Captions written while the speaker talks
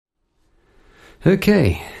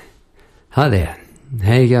Okay, hi there,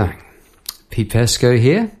 how you going? Pete Pascoe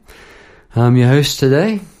here. I'm your host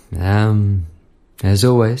today. As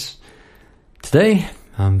always, today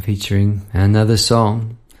I'm featuring another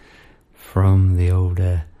song from the old,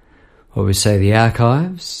 the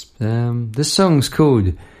archives. This song's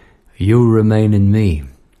called You'll Remain in Me.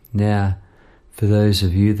 Now, for those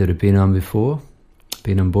of you that have been on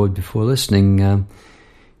board before listening,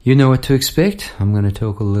 you know what to expect. I'm going to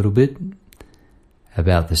talk a little bit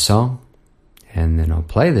about the song, and then I'll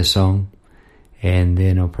play the song, and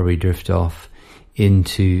then I'll probably drift off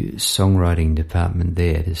into songwriting department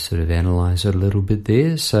there to sort of analyse it a little bit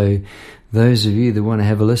there. So those of you that want to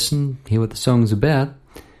have a listen, hear what the song's about,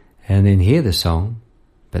 and then hear the song,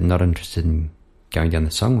 but not interested in going down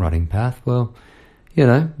the songwriting path, well, you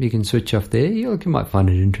know, you can switch off there. You might find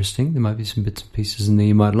it interesting. There might be some bits and pieces in there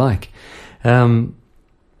you might like.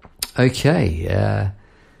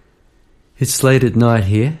 It's late at night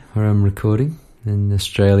here where I'm recording in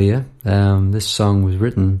Australia. This song was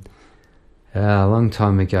written a long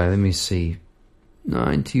time ago. Let me see.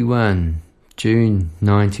 June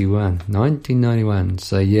 91, 1991.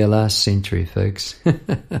 So yeah, last century, folks.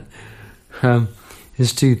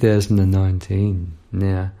 It's 2019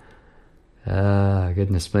 now.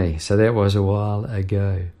 Goodness me. So that was a while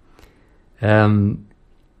ago.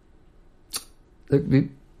 Look,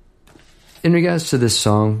 in regards to this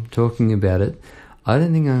song, talking about it, I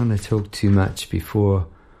don't think I'm going to talk too much before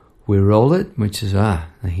we roll it, which is, I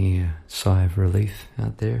hear a sigh of relief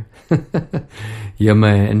out there. You're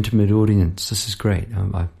my intimate audience. This is great.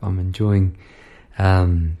 I'm enjoying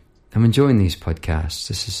these podcasts.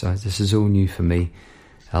 This is all new for me.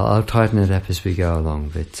 I'll tighten it up as we go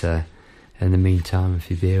along, but in the meantime, if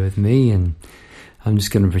you bear with me, and I'm just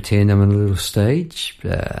going to pretend I'm on a little stage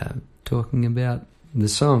talking about the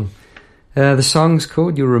song. The song's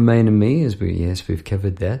called You'll Remain in Me, we've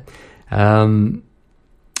covered that.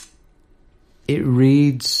 It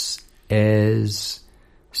reads as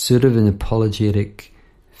sort of an apologetic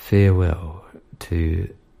farewell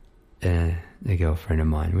to a girlfriend of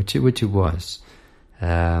mine, which it was.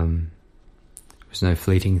 It was no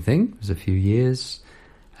fleeting thing. It was a few years.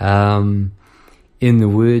 In the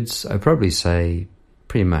words, I probably say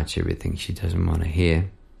pretty much everything she doesn't want to hear.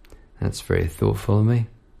 That's very thoughtful of me.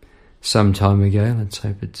 Some time ago, let's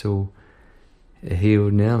hope it's all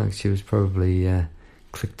healed now. Like she was probably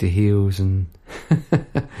clicked her heels and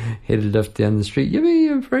headed off down the street.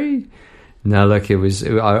 Yippee, I'm free. No, look, I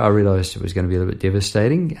realised it was going to be a little bit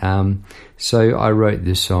devastating. So I wrote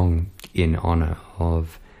this song in honour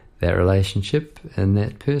of that relationship and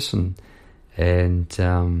that person. And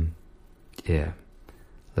look,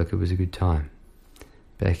 it was a good time.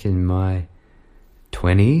 Back in my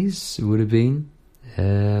 20s, it would have been.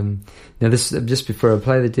 Now, this just before I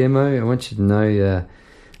play the demo, I want you to know a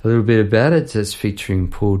little bit about it. It's featuring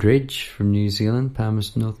Paul Dredge from New Zealand,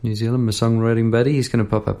 Palmerston North, New Zealand, my songwriting buddy. He's going to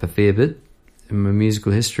pop up a fair bit. In my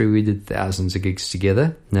musical history, we did thousands of gigs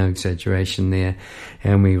together, no exaggeration there,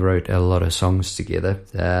 and we wrote a lot of songs together.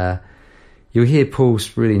 You'll hear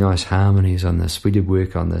Paul's really nice harmonies on this. We did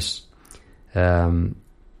work on this in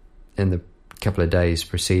the couple of days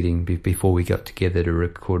preceding, before we got together to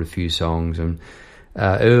record a few songs. And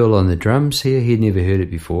Earl on the drums here, he'd never heard it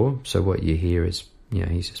before, so what you hear is, you know,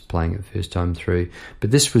 he's just playing it first time through.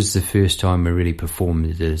 But this was the first time we really performed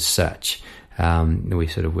it as such. We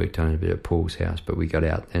sort of worked on it a bit at Paul's house, but we got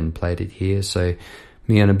out and played it here. So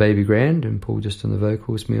me on a baby grand and Paul just on the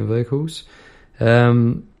vocals, me on vocals.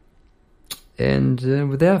 And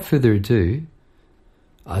without further ado,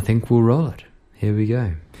 I think we'll roll it. Here we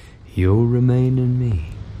go. You'll remain in me.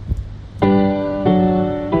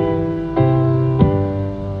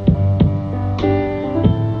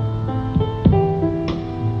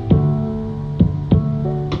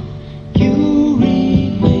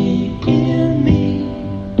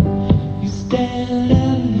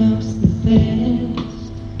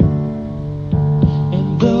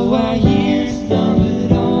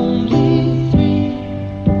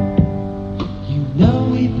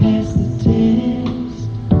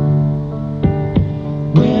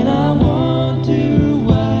 We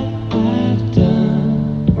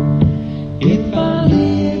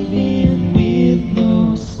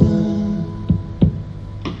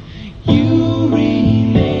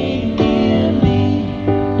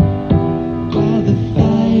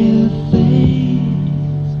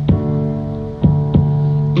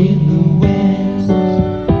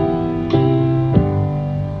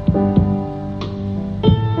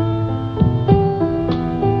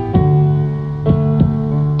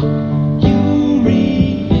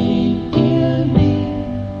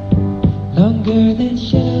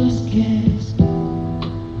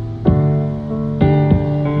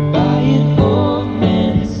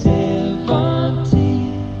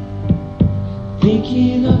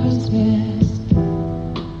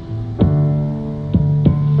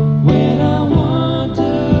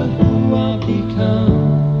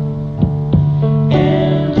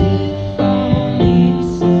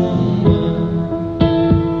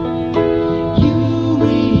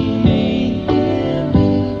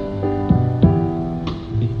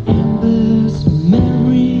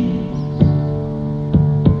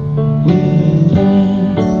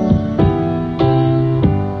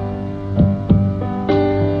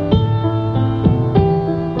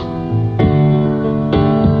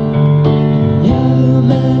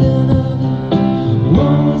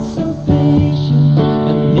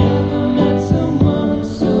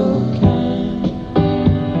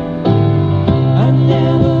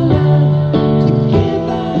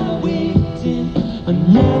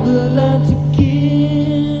the line to give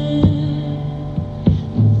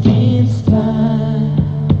this time.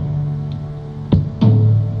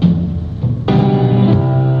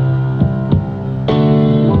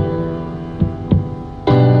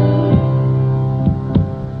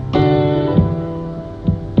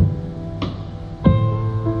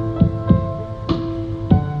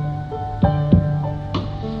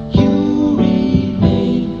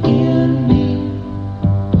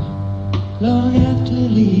 Long after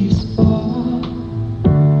leaves fall,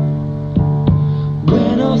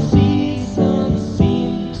 when all seasons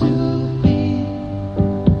seem to be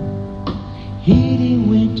heeding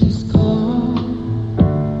winter's call,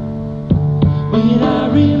 when I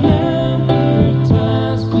remember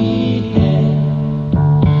times we had,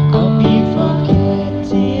 I'll be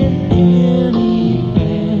forgetting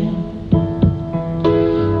anywhere.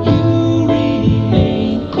 You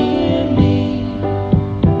remain in me.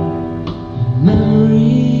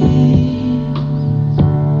 Memories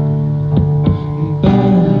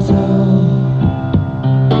burns out.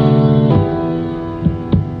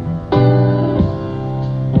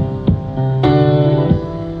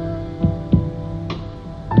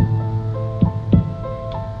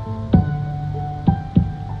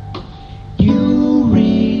 You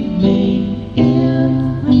remain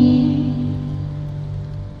in me.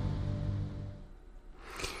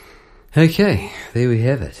 Okay, there we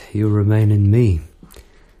have it. You'll Remain in Me.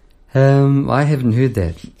 I haven't heard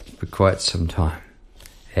that for quite some time,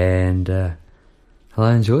 and I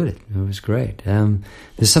enjoyed it. It was great.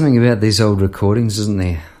 There's something about these old recordings, isn't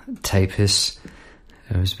there? Tape hiss.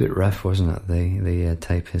 It was a bit rough, wasn't it? The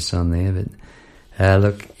tape hiss on there, but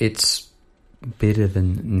look, it's better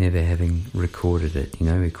than never having recorded it. You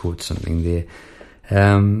know, we caught something there.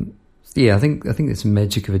 Yeah, I think it's the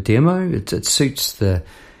magic of a demo. It suits the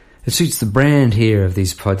brand here of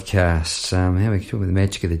these podcasts. How we talk about the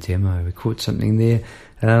magic of the demo. We caught something there.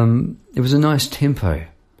 It was a nice tempo. It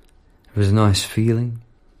was a nice feeling.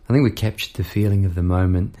 I think we captured the feeling of the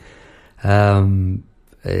moment in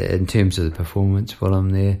terms of the performance while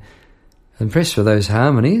I'm there. Impressed with those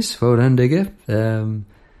harmonies. Well done, Digger.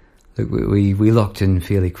 Look, we locked in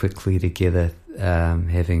fairly quickly together,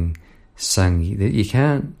 having sung. You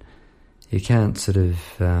can't sort of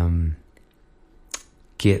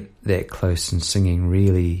get that close and singing,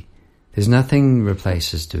 really. There's nothing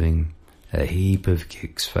replaces doing a heap of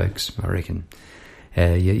gigs, folks, I reckon.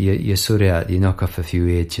 You sort out, you knock off a few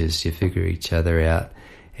edges, you figure each other out,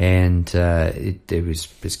 and it was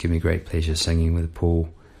giving me great pleasure singing with Paul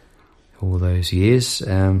all those years.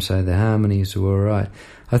 So the harmonies were all right.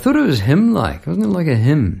 I thought it was hymn-like, wasn't it, like a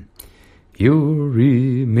hymn? You'll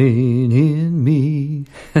remain in me.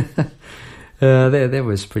 That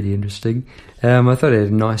was pretty interesting. I thought it had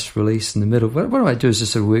a nice release in the middle. What I might do is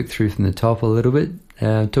just sort of work through from the top a little bit,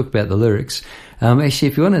 talk about the lyrics. Actually,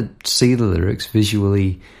 if you want to see the lyrics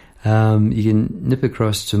visually, you can nip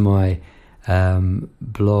across to my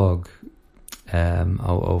blog.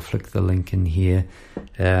 I'll flick the link in here.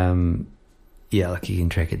 Yeah, like you can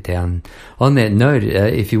track it down. On that note,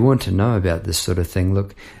 if you want to know about this sort of thing,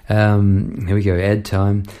 look, here we go, ad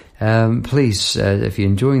time. Please, if you're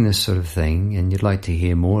enjoying this sort of thing and you'd like to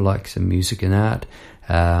hear more, like some music and art,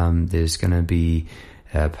 there's going to be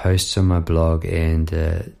posts on my blog and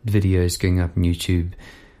videos going up on YouTube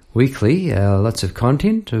weekly. Lots of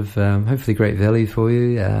content of hopefully great value for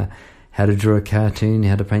you. How to draw a cartoon,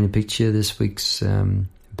 how to paint a picture, this week's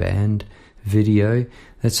band video,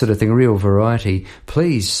 that sort of thing, a real variety.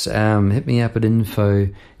 Please hit me up at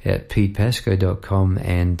info@petepasco.com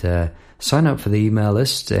and sign up for the email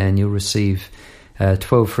list, and you'll receive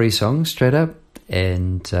 12 free songs straight up,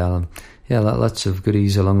 and lots of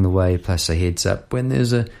goodies along the way, plus a heads up when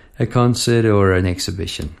there's a concert or an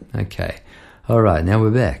exhibition. Okay, all right, now we're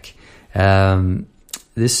back.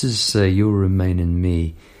 This is You'll Remain in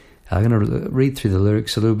Me. I'm going to read through the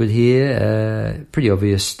lyrics a little bit here. Pretty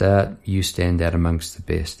obvious start. You stand out amongst the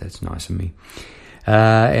best. That's nice of me.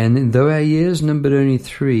 And though our years numbered only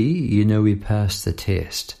 3, you know we passed the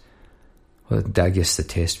test. Well, I guess the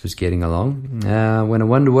test was getting along. When I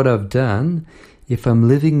wonder what I've done, if I'm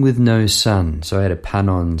living with no son. So I had a pun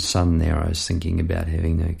on son there. I was thinking about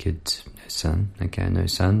having no kids, no son. Okay, no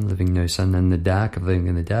son, living no son in the dark, living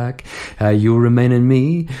in the dark. You'll remain in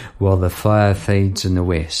me while the fire fades in the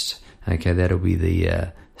west. Okay, that'll be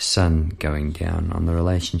the sun going down on the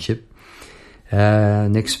relationship.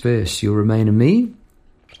 Next verse, you'll remain in me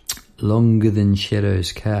longer than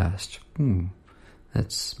shadows cast.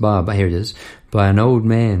 That's, here it is. By an old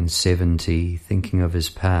man 70 thinking of his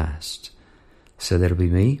past. So that'll be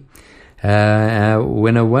me.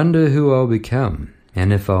 When I wonder who I'll become,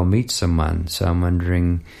 and if I'll meet someone. So I'm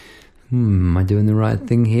wondering, am I doing the right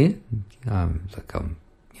thing here? Look, I'm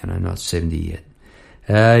not 70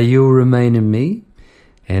 yet. You'll remain in me,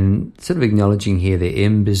 and sort of acknowledging here the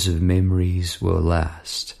embers of memories will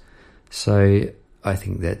last. So I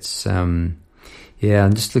think that's, I'm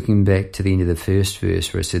just looking back to the end of the first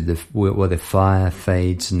verse where it said the fire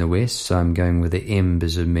fades in the west. So I'm going with the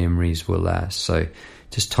embers of memories will last. So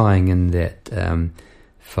just tying in that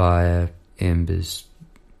fire, embers,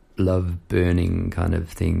 love burning kind of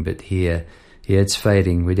thing. But here, it's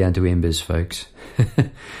fading. We're down to embers, folks.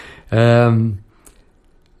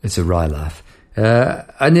 It's a wry laugh.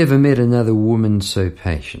 I never met another woman so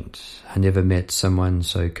patient. I never met someone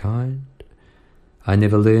so kind. I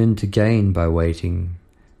never learned to gain by waiting.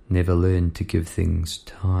 Never learned to give things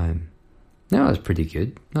time. That was pretty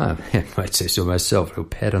good. I might say so myself. A little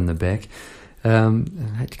pat on the back. I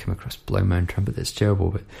hate to come across blow my own trumpet. That's terrible,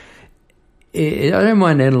 but I don't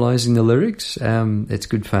mind analysing the lyrics. It's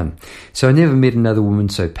good fun. So I never met another woman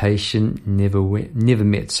so patient. Never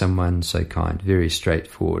met someone so kind. Very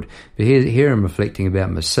straightforward. But here I'm reflecting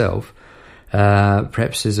about myself.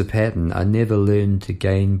 Perhaps there's a pattern. I never learned to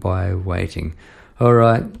gain by waiting. All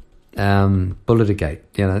right. Bullet a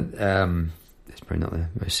gate. That's probably not the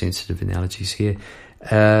most sensitive analogies here.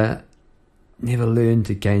 Never learned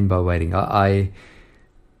to gain by waiting. I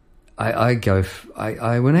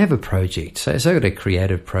when I have a project, so I've got a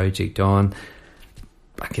creative project on,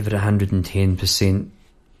 I give it 110%.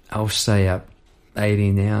 I'll stay up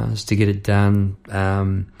 18 hours to get it done.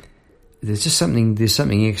 There's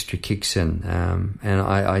something extra kicks in, and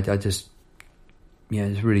I just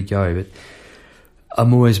just really go. But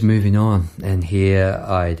I'm always moving on, and here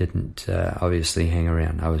I didn't obviously hang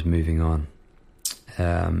around. I was moving on.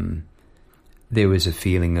 There was a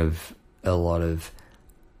feeling of a lot of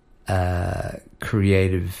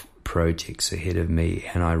creative projects ahead of me,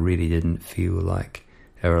 and I really didn't feel like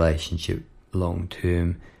a relationship long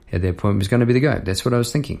term at that point was going to be the go. That's what I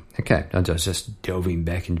was thinking. Okay, I was just delving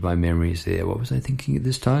back into my memories there. What was I thinking at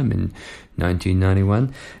this time in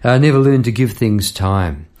 1991? I never learned to give things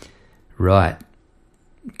time. Right.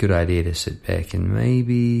 Good idea to sit back and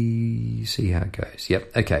maybe see how it goes.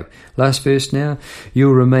 Yep, okay. Last verse now.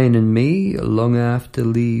 You'll remain in me long after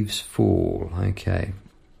leaves fall. Okay.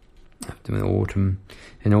 After the autumn,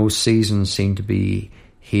 and all seasons seem to be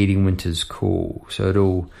heeding winter's call. So it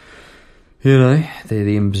all,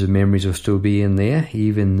 the embers of memories will still be in there,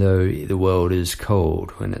 even though the world is cold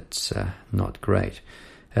when it's not great.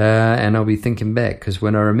 And I'll be thinking back, because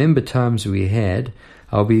when I remember times we had,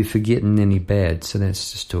 I'll be forgetting any bad. So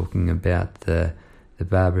that's just talking about the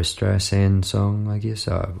Barbara Streisand song, I guess.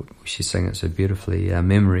 Oh, she sang it so beautifully,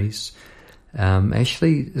 Memories.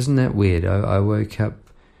 Actually, isn't that weird? I woke up,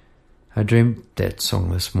 I dreamt that song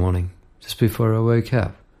this morning, just before I woke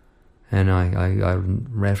up. And I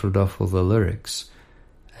rattled off all the lyrics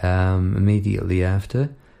immediately after.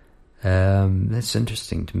 That's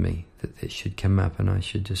interesting to me that should come up, and I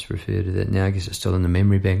should just refer to that now. I guess it's still in the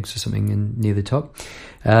memory banks or something near the top.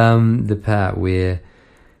 The part where,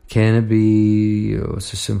 can it be so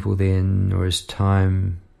simple then, or is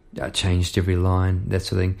time changed every line, that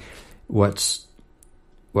sort of thing. What's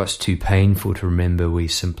too painful to remember, we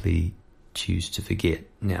simply choose to forget.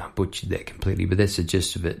 Now, I butchered that completely, but that's the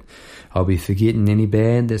gist of it. I'll be forgetting any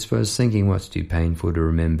bad. That's what I was thinking. What's too painful to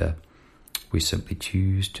remember, we simply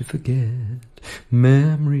choose to forget.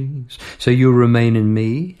 Memories. So you'll remain in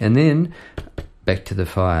me, and then back to the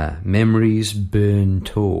fire. Memories burn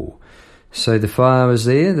tall. So the fire was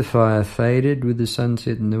there. The fire faded with the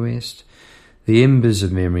sunset in the west. The embers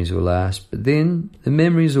of memories will last, but then the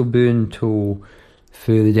memories will burn tall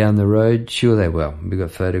further down the road. Sure they will. We've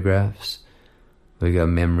got photographs. We've got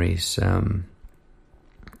memories. I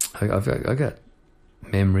got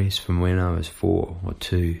memories from when I was 4 or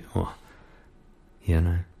 2, or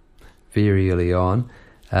very early on.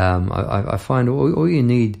 I find all you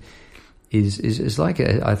need is like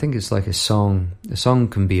I think it's like a song. A song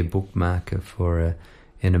can be a bookmarker for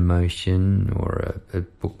an emotion, or a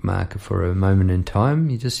bookmarker for a moment in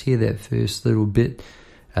time. You just hear that first little bit.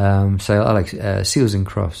 So I like Seals and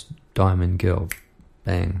Crofts, Diamond Girl.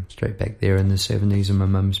 Bang, straight back there in the 70s on my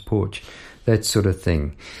mum's porch. That sort of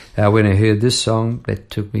thing. When I heard this song, that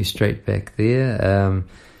took me straight back there. A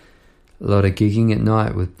lot of gigging at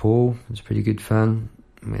night with Paul. It was pretty good fun.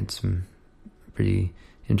 We had some pretty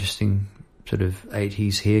interesting sort of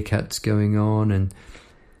 80s haircuts going on, and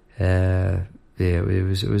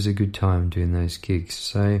it was a good time doing those gigs.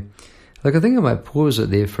 So, I think I might pause it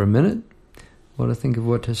there for a minute while I think of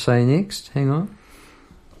what to say next. Hang on.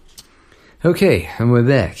 Okay, and we're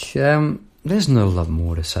back. there's not a lot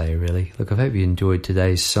more to say, really. Look, I hope you enjoyed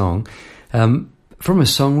today's song. From a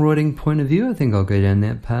songwriting point of view, I think I'll go down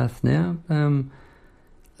that path now.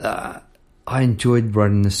 I enjoyed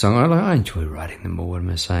writing the song. I enjoy writing them all. What am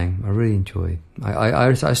I saying? I really enjoy.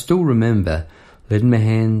 I still remember letting my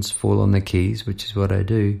hands fall on the keys, which is what I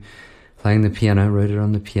do. Playing the piano, wrote it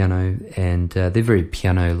on the piano, and they're very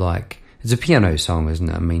piano-like. It's a piano song, isn't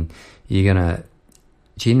it? I mean,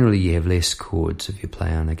 generally you have less chords if you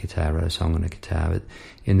play on a guitar, write a song on a guitar. But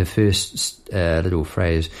in the first little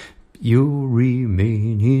phrase, you'll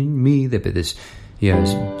remain in me, but there's,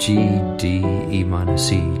 it's G, D, E minor,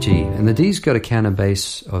 C, G. And the D's got a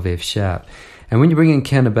counterbass of F sharp. And when you bring in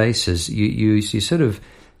counterbasses, you sort of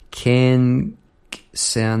can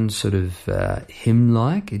sound sort of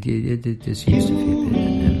hymn-like. It just used to fit in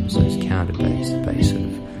hymns, so it's counterbass, the bass sort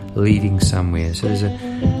of leading somewhere. So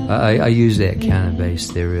I use that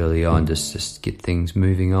counterbass there early on just to get things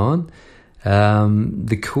moving on.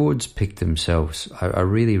 The chords picked themselves. I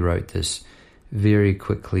really wrote this very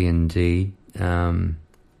quickly indeed. I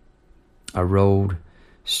rolled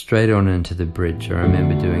straight on into the bridge. I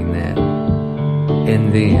remember doing that.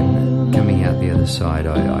 And then coming out the other side,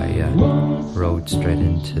 I rolled straight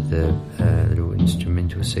into the little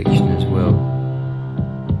instrumental section as well.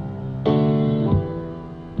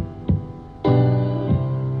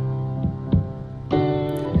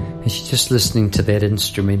 As you're just listening to that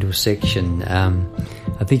instrumental section,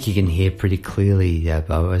 I think you can hear pretty clearly. I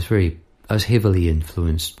was heavily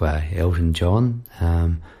influenced by Elton John.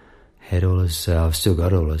 Had all his, I've still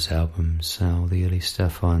got all his albums, all the early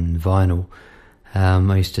stuff on vinyl.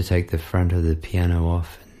 I used to take the front of the piano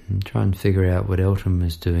off and try and figure out what Elton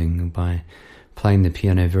was doing by playing the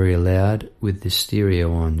piano very loud with the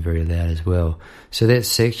stereo on very loud as well. So that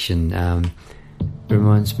section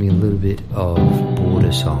reminds me a little bit of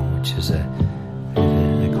Border Song, which is a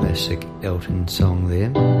classic Elton song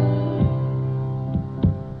there.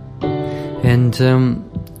 And,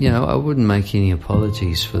 I wouldn't make any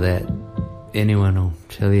apologies for that. Anyone will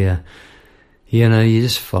tell you, you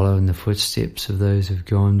just follow in the footsteps of those who've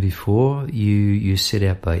gone before. You set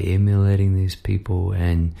out by emulating these people,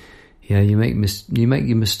 and you make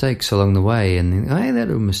your mistakes along the way, and then, hey, that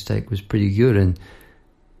little mistake was pretty good, and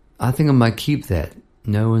I think I might keep that.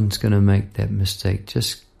 No one's going to make that mistake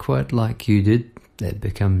just quite like you did. That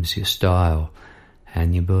becomes your style,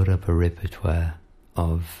 and you build up a repertoire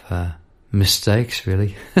of mistakes,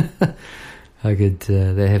 really. That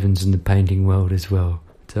happens in the painting world as well,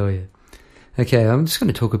 I tell you. Okay, I'm just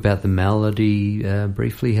going to talk about the melody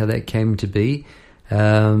briefly, how that came to be.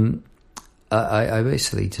 I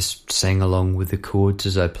basically just sang along with the chords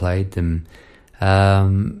as I played them.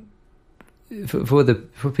 For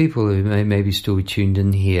people who may be still tuned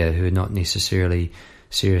in here, who are not necessarily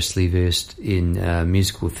seriously versed in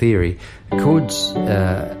musical theory, chords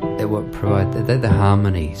are what provide they're the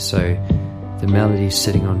harmony. So the melody is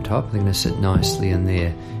sitting on top, they're going to sit nicely in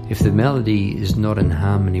there. If the melody is not in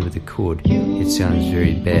harmony with the chord, it sounds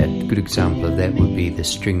very bad. A good example of that would be the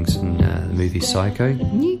strings in the movie Psycho.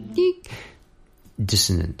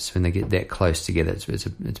 Dissonance, when they get that close together,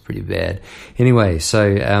 it's pretty bad. Anyway,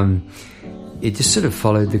 so it just sort of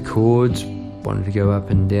followed the chords, wanted to go up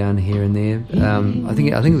and down here and there. I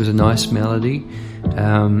think it was a nice melody.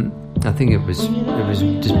 I think it was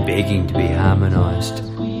just begging to be harmonised.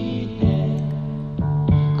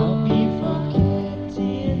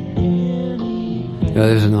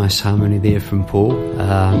 There's a nice harmony there from Paul.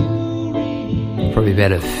 Probably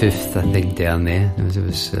about a fifth, I think, down there. It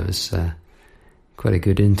was quite a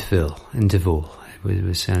good interval. It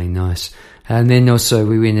was sounding nice. And then also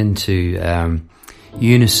we went into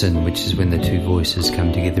unison, which is when the two voices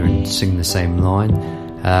come together and sing the same line.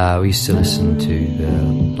 We used to listen to a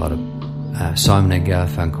lot of Simon and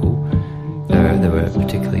Garfunkel. They were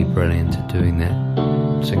particularly brilliant at doing that,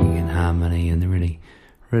 singing in harmony, and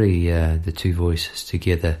really the two voices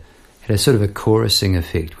together had a sort of a chorusing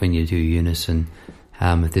effect when you do unison.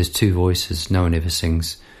 If there's two voices, no one ever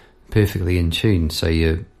sings perfectly in tune, so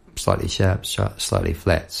you're slightly sharp, slightly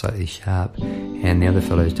flat, slightly sharp, and the other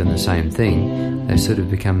fellow's doing the same thing. They sort of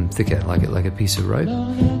become thicker, like a piece of rope.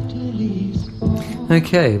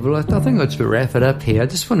 Okay, well, I think let's wrap it up here. I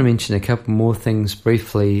just want to mention a couple more things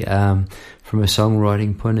briefly from a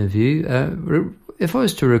songwriting point of view. If I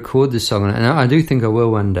was to record this song, and I do think I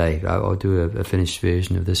will one day, I'll do a finished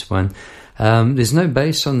version of this one. There's no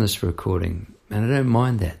bass on this recording, and I don't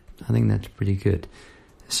mind that. I think that's pretty good.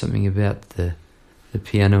 There's something about the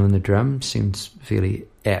piano and the drum seems fairly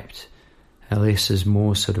apt. A less is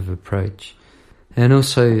more sort of approach. And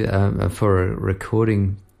also for a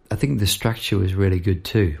recording, I think the structure was really good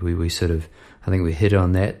too. I think we hit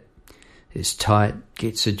on that is tight,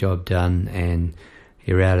 gets the job done, and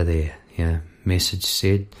you're out of there. Message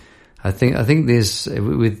said. I think there's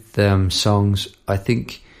with songs. I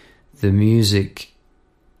think the music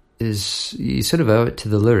is, you sort of owe it to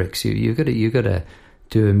the lyrics. You got to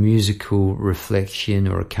do a musical reflection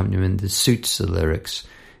or accompaniment that suits the lyrics.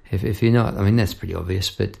 If you're not, I mean, that's pretty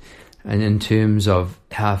obvious. But and in terms of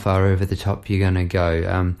how far over the top you're going to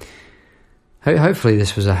go, hopefully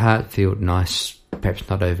this was a heartfelt, nice, perhaps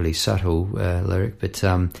not overly subtle lyric, but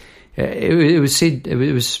it was said.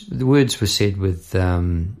 The words were said with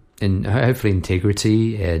in hopefully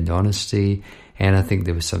integrity and honesty, and I think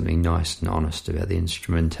there was something nice and honest about the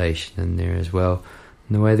instrumentation in there as well,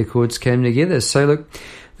 and the way the chords came together. So look,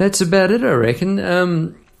 that's about it, I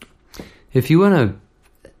reckon. If you want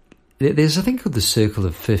to, there's a thing called the Circle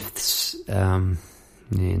of Fifths.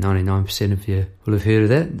 99% of you will have heard of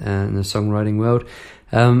that in the songwriting world.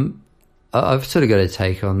 I've sort of got a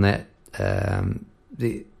take on that.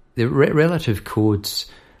 The relative chords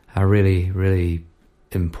are really, really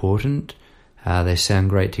important. They sound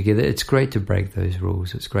great together. It's great to break those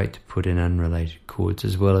rules. It's great to put in unrelated chords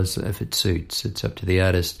as well, as if it suits. It's up to the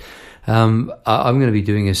artist. I'm going to be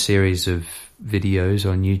doing a series of videos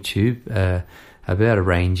on YouTube about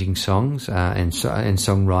arranging songs and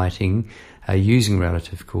songwriting using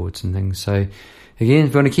relative chords and things. So again,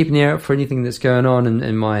 if you want to keep an ear out for anything that's going on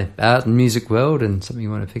in my art and music world and something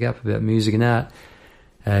you want to pick up about music and art,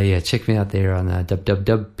 check me out there on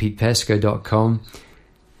www.petepasco.com.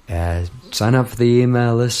 Sign up for the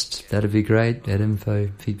email list. That'd be great at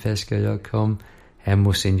info@petepasco.com, and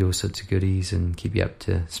we'll send you all sorts of goodies and keep you up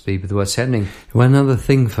to speed with what's happening. One other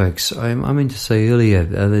thing, folks, I meant to say earlier,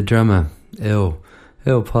 the drummer Earl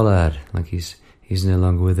Pollard, like he's no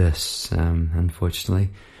longer with us, unfortunately.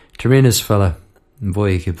 Tremendous fella, and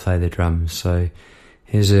boy, he could play the drums. So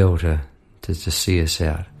here's Earl to see us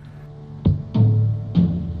out.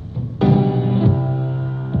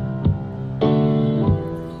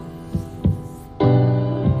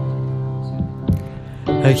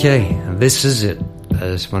 Okay, this is it.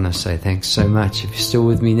 I just want to say thanks so much. If you're still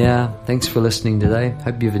with me now, thanks for listening today.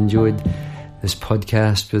 Hope you've enjoyed this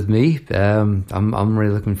podcast with me. I'm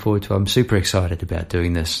really looking forward to it. I'm super excited about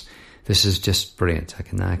doing this. This is just brilliant. I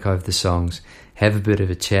can archive the songs, have a bit of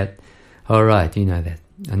a chat. All right, you know that.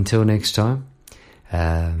 Until next time,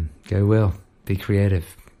 go well, be creative.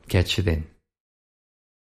 Catch you then.